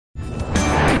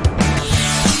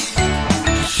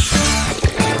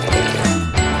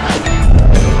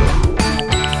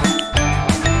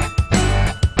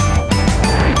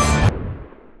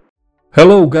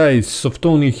Hello guys,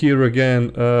 Softoni here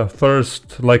again.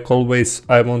 First, like always,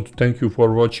 I want to thank you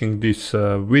for watching this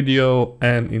video,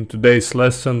 and in today's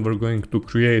lesson we're going to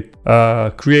create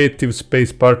creative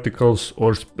space particles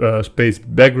or space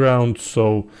background,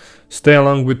 so stay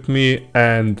along with me,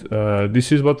 and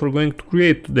this is what we're going to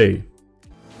create today.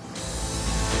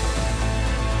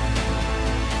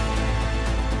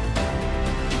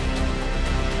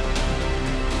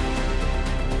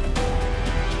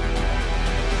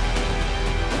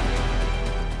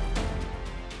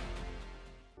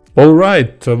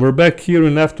 Alright, we're back here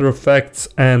in After Effects,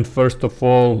 and first of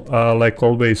all, like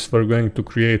always, we're going to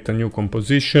create a new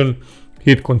composition.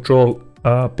 Hit Ctrl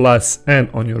plus N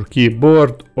on your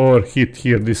keyboard, or hit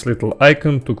here this little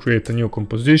icon to create a new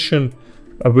composition.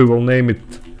 We will name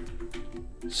it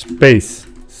Space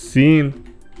Scene.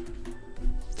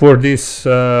 For this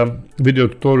video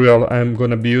tutorial, I'm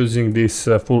gonna be using this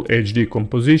full HD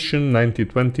composition,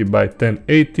 1920 by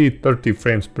 1080, 30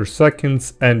 frames per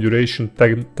second, and duration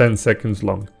 10 seconds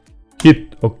long.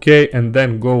 Hit OK, and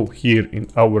then go here in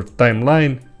our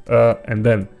timeline, and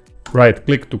then right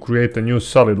click to create a new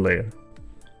solid layer.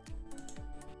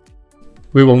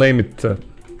 We will name it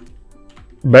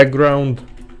background,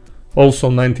 also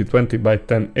 1920 by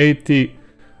 1080.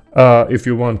 If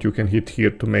you want, you can hit here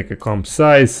to make a comp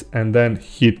size, and then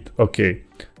hit OK.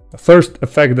 First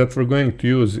effect that we're going to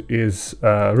use is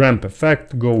ramp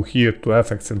effect. Go here to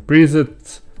effects and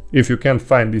presets. If you can't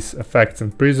find this effects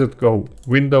and preset, go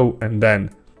window and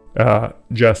then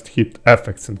just hit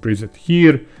effects and preset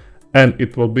here, and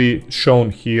it will be shown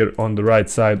here on the right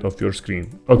side of your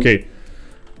screen. Okay.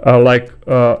 Like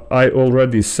I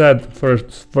already said,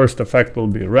 first effect will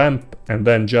be ramp, and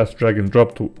then just drag and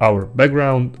drop to our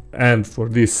background, and for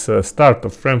this start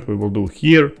of ramp we will do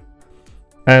here,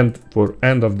 and for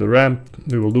end of the ramp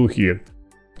we will do here.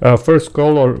 First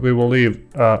color we will leave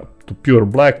to pure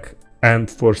black, and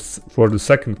for the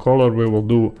second color we will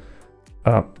do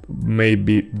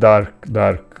maybe dark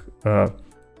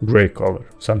gray color,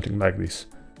 something like this.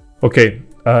 Okay,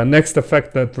 next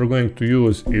effect that we're going to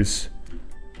use is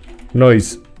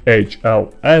noise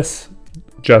HLS.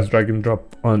 Just drag and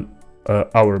drop on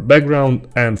our background,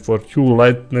 and for hue,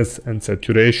 lightness and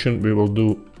saturation we will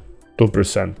do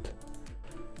 2%,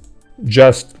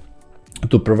 just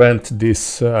to prevent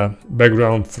this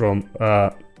background from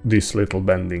this little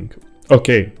bending.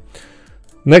 Okay,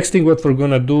 next thing what we're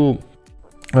gonna do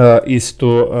is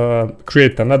to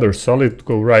create another solid.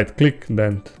 Go right click,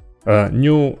 then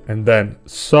new, and then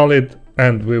solid,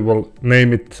 and we will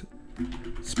name it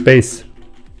Space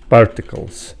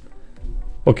Particles.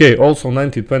 Okay, also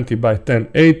 1920 by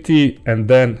 1080, and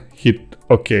then hit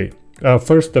OK.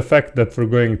 First effect that we're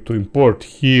going to import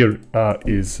here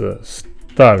is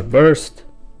Starburst,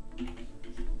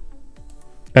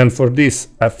 and for this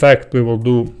effect we will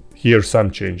do here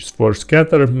some changes. For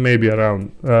scatter, maybe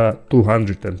around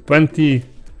 220.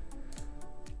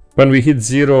 When we hit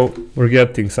 0, we're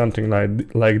getting something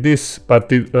like this, but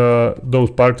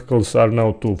those particles are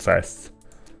now too fast.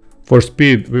 For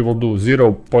speed, we will do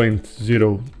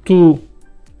 0.02,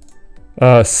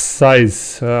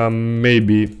 size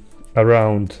maybe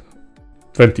around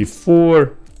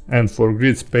 24, and for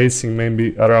grid spacing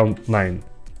maybe around 9.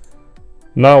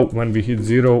 Now when we hit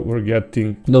 0, we're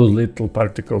getting those little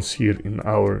particles here in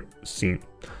our scene.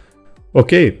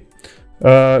 Okay,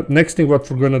 next thing what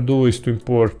we're gonna do is to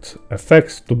import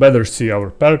effects to better see our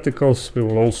particles. We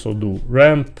will also do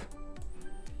ramp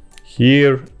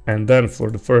here, and then for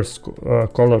the first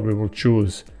color we will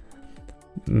choose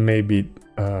maybe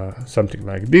something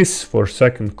like this. For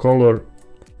second color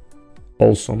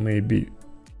also maybe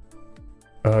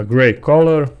a gray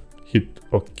color. Hit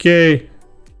OK,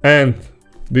 and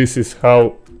this is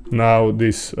how now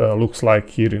this looks like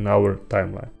here in our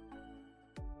timeline.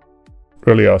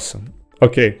 Really awesome.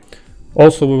 Okay,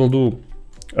 also we will do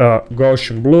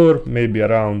Gaussian blur, maybe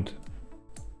around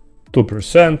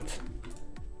 2%.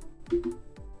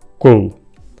 Cool.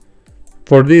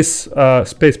 For this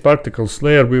space particles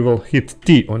layer, we will hit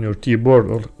T on your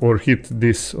keyboard, or hit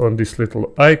this on this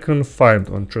little icon, find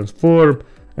on transform,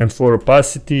 and for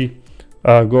opacity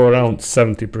go around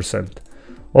 70%.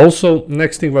 Also,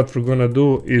 next thing what we're gonna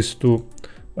do is to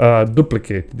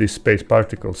duplicate this space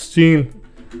particles scene,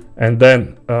 and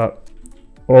then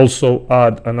also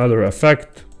add another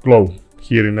effect, glow,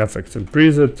 here in effects and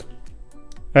preset,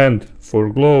 and for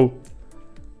glow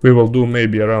we will do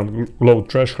maybe around glow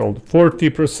threshold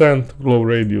 40%, glow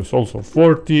radius also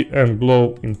 40, and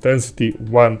glow intensity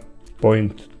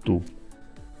 1.2.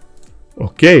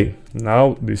 Okay,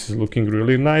 now this is looking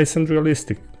really nice and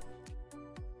realistic.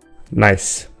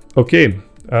 Nice. Okay,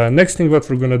 next thing what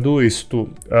we're gonna do is to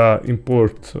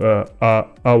import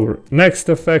our next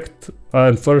effect,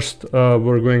 and first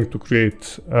we're going to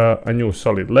create a new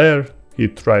solid layer.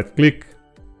 Hit right click,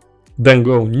 then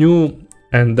go new,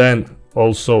 and then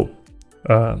also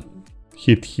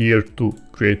hit here to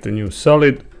create a new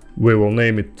solid. We will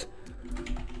name it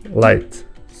light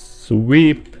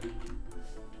sweep,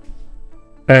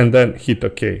 and then hit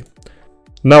OK.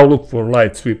 Now look for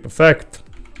light sweep effect,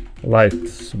 light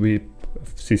sweep,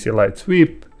 CC light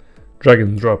sweep, drag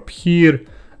and drop here,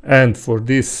 and for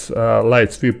this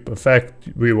light sweep effect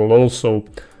we will also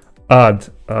add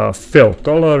fill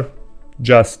color.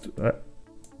 Just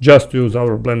use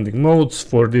our blending modes.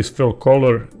 For this fill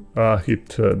color,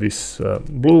 hit this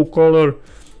blue color,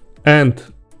 and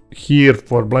here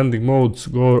for blending modes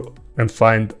go and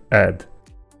find add.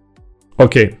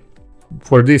 Okay,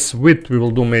 for this width we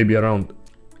will do maybe around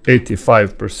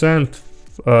 85%,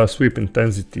 sweep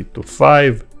intensity to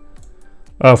 5,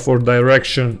 for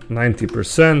direction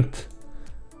 90%,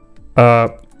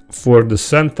 for the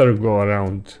center go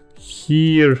around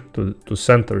here to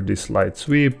center this light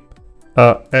sweep,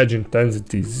 edge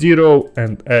intensity 0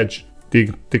 and edge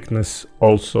thickness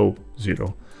also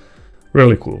 0.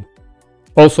 Really cool.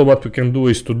 Also what we can do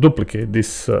is to duplicate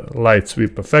this light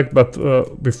sweep effect, but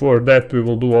before that we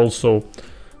will do also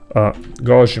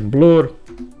Gaussian blur,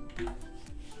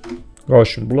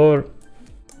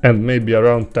 and maybe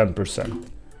around 10%.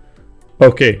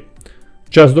 Okay,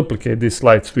 just duplicate this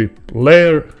light sweep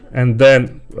layer, and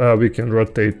then we can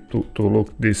rotate to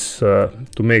look this to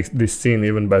make this scene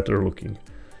even better looking.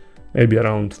 Maybe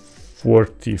around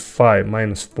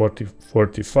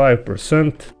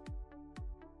 45%,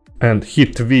 and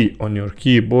hit V on your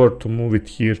keyboard to move it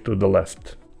here to the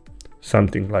left,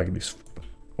 something like this.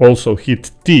 Also hit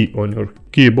T on your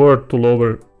keyboard to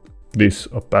lower this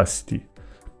opacity,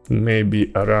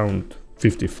 maybe around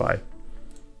 55.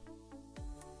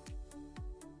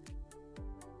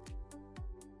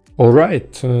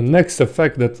 Alright, next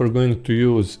effect that we're going to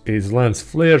use is lens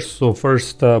flare. So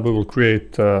first we will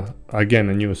create again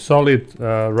a new solid,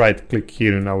 right click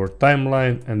here in our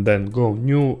timeline, and then go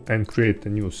new and create a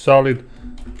new solid.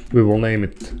 We will name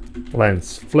it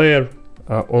lens flare,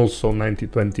 also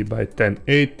 9020 by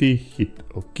 1080, hit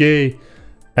OK.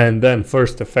 And then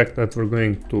first effect that we're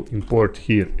going to import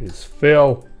here is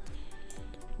fill.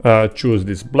 Choose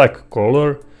this black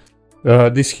color.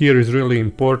 This here is really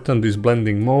important, this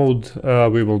blending mode.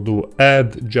 We will do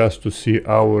add just to see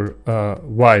our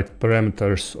white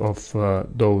parameters of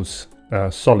those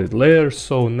solid layers.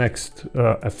 So next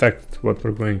effect what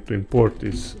we're going to import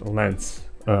is lens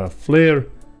flare.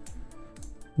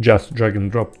 Just drag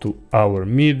and drop to our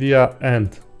media,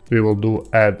 and we will do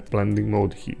add blending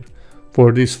mode here.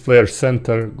 For this flare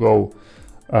center go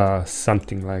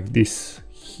something like this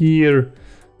here,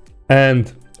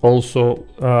 and also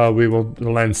we will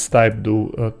lens type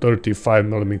do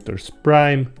 35mm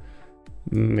prime,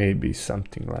 maybe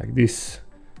something like this.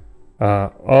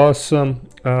 Awesome.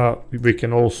 We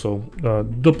can also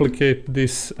duplicate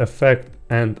this effect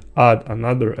and add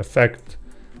another effect,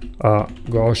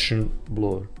 Gaussian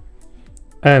blur.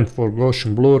 And for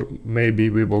Gaussian blur maybe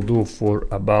we will do for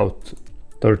about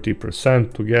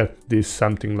 30% to get this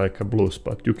something like a blue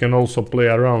spot. You can also play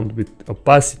around with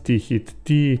opacity, hit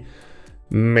T,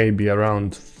 maybe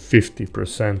around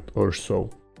 50% or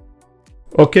so.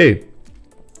 Okay,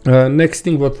 next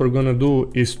thing what we're gonna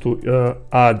do is to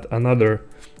add another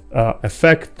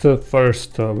effect.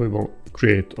 First we will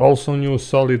create also new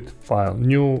solid, file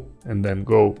new, and then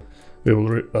go. We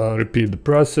will repeat the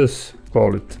process,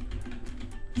 call it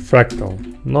fractal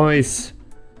noise.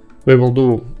 We will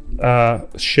do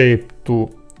shape to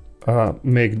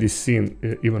make this scene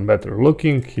even better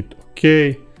looking, hit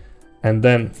OK, and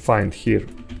then find here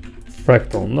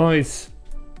fractal noise,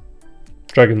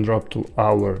 drag and drop to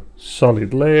our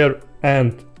solid layer,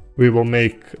 and we will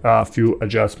make a few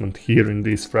adjustments here in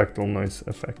this fractal noise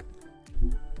effect.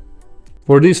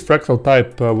 For this fractal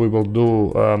type we will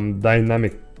do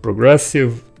dynamic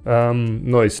progressive,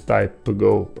 noise type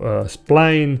go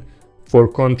spline. For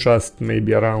contrast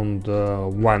maybe around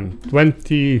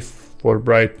 120, for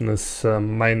brightness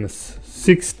minus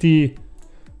 60,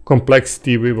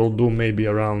 complexity we will do maybe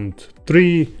around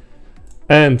 3,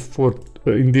 and for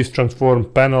in this transform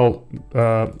panel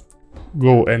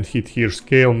go and hit here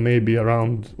scale maybe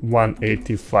around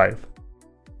 185,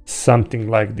 something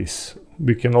like this.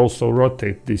 We can also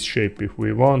rotate this shape if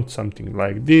we want, something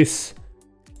like this,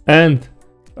 and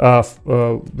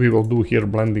we will do here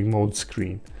blending mode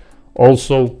screen.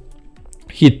 Also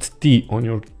hit T on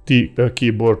your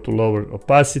keyboard to lower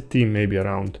opacity, maybe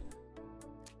around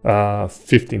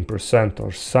 15%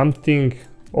 or something.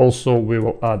 Also, we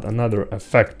will add another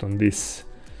effect on this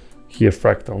here,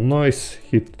 fractal noise,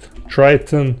 hit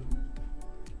Triton.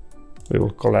 We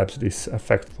will collapse this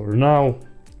effect for now,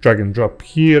 drag and drop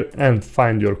here and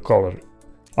find your color.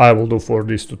 I will do for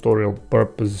this tutorial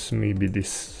purpose maybe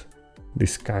this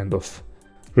kind of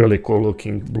really cool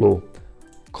looking blue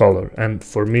color, and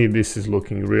for me this is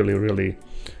looking really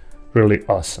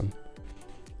awesome.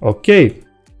 Okay,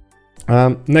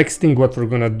 next thing what we're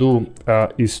gonna do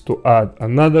is to add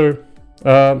another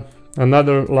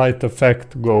light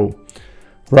effect. Go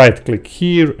right click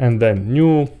here and then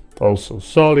new, also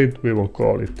solid, we will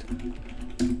call it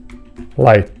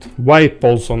light wipe,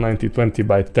 also 9020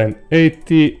 by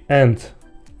 1080, and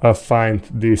find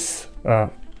this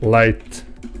light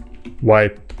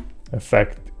wipe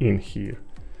effect in here.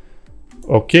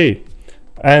 Okay,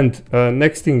 and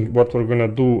next thing what we're gonna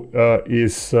do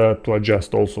is to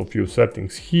adjust also a few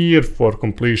settings here. For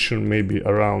completion maybe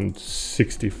around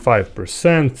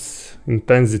 65%,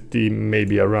 intensity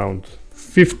maybe around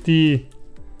 50,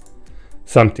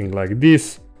 something like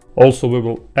this. Also we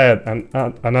will add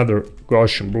another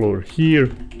Gaussian blur here,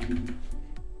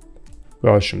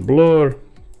 Gaussian blur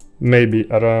maybe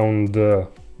around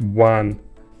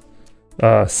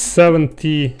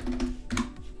 170,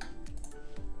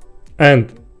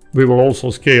 and we will also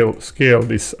scale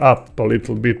this up a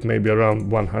little bit, maybe around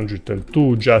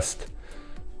 102, just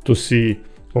to see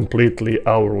completely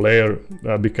our layer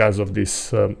because of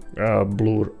this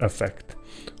blur effect.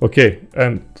 Okay,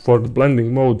 and for the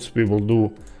blending modes we will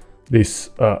do this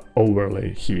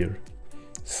overlay here,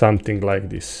 something like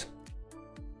this,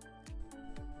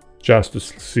 just to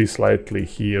see slightly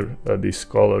here these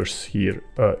colors here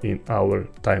in our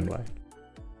timeline.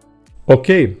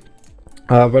 Okay,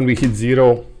 when we hit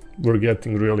 0 we're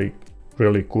getting really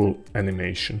cool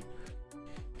animation.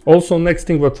 Also, next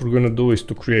thing what we're gonna do is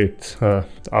to create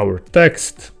our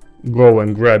text. Go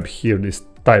and grab here this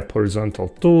type horizontal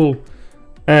tool,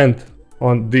 and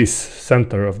on this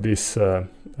center of this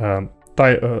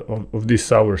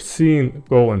our scene,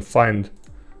 go and find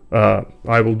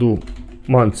I will do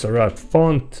Montserrat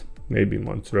font, maybe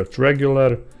Montserrat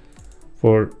regular.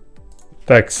 For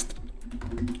text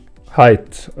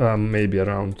height maybe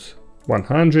around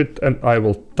 100, and I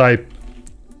will type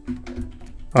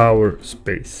our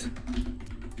space.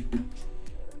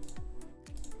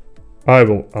 I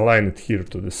will align it here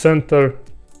to the center,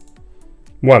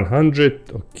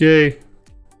 100, okay.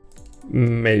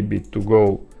 Maybe to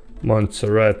go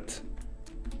Montserrat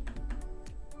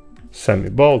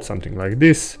semi-bold, something like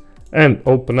this, and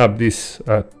open up this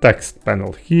text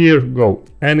panel here, go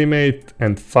animate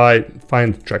and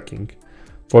find tracking.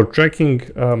 For tracking,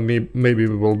 maybe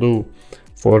we will do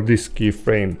for this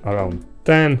keyframe around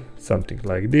 10, something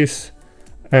like this.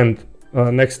 And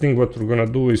next thing what we're gonna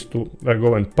do is to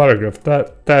go and paragraph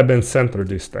tab and center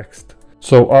this text.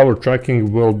 So our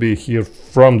tracking will be here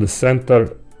from the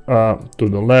center to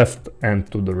the left and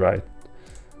to the right.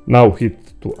 Now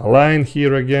hit to align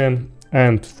here again,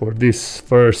 and for this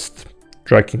first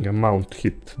tracking amount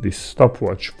hit this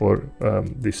stopwatch for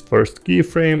this first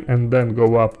keyframe, and then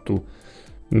go up to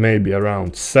maybe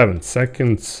around 7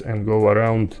 seconds and go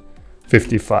around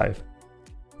 55.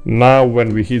 Now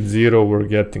when we hit 0 we're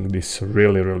getting this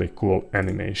really cool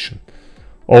animation.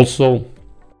 Also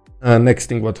next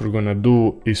thing what we're gonna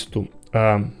do is to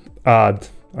add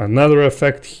another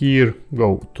effect here.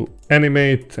 Go to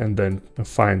animate and then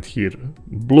find here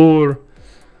blur.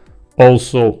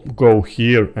 Also go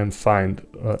here and find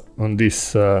on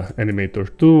this animator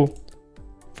 2,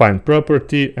 find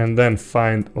property and then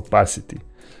find opacity.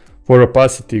 For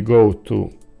opacity go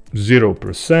to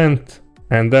 0%,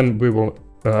 and then we will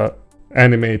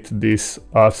animate this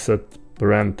offset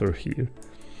parameter here.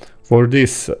 For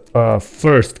this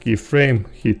first keyframe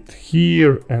hit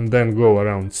here and then go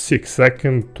around 6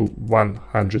 seconds to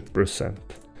 100%.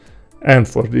 And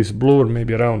for this blur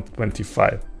maybe around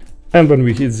 25. And when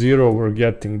we hit 0 we're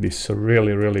getting this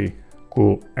really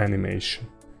cool animation.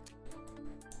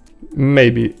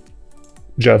 Maybe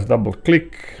just double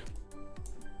click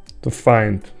to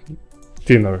find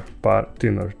thinner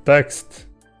text,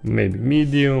 maybe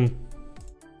medium.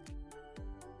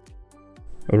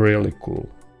 Really cool.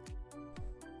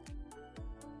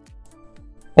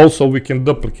 Also we can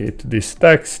duplicate this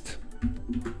text,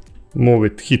 move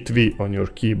it, hit V on your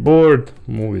keyboard,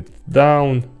 move it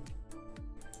down,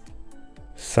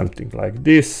 something like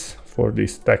this. For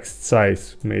this text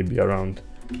size maybe around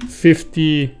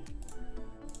 50,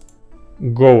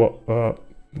 go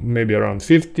maybe around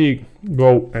 50,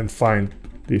 go and find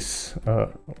this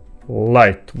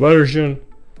light version,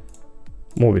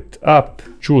 move it up,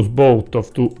 choose both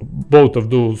of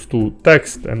those two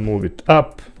text and move it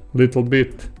up a little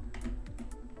bit.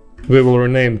 We will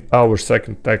rename our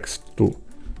second text to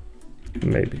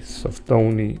maybe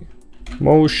Softoni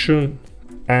Motion,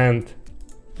 and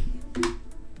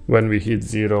when we hit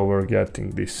 0 we're getting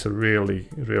this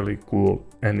really cool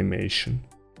animation.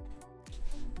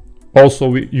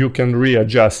 Also you can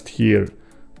readjust here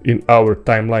in our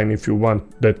timeline if you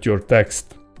want that your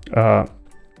text,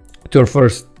 your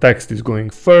first text is going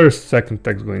first, second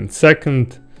text going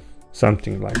second,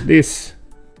 something like this.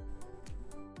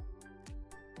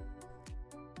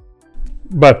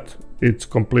 But it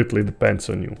completely depends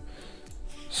on you.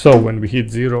 So when we hit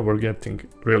 0 we're getting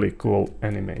really cool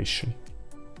animation.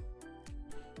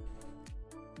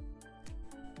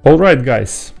 Alright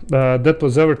guys, that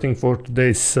was everything for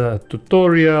today's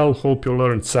tutorial. Hope you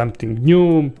learned something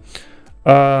new.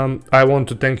 I want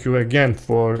to thank you again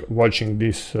for watching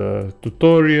this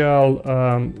tutorial.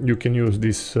 You can use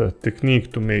this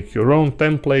technique to make your own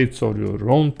templates or your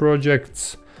own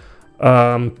projects.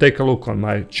 Take a look on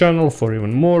my channel for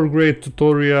even more great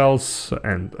tutorials,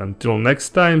 and until next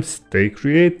time, stay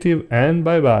creative and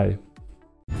bye bye.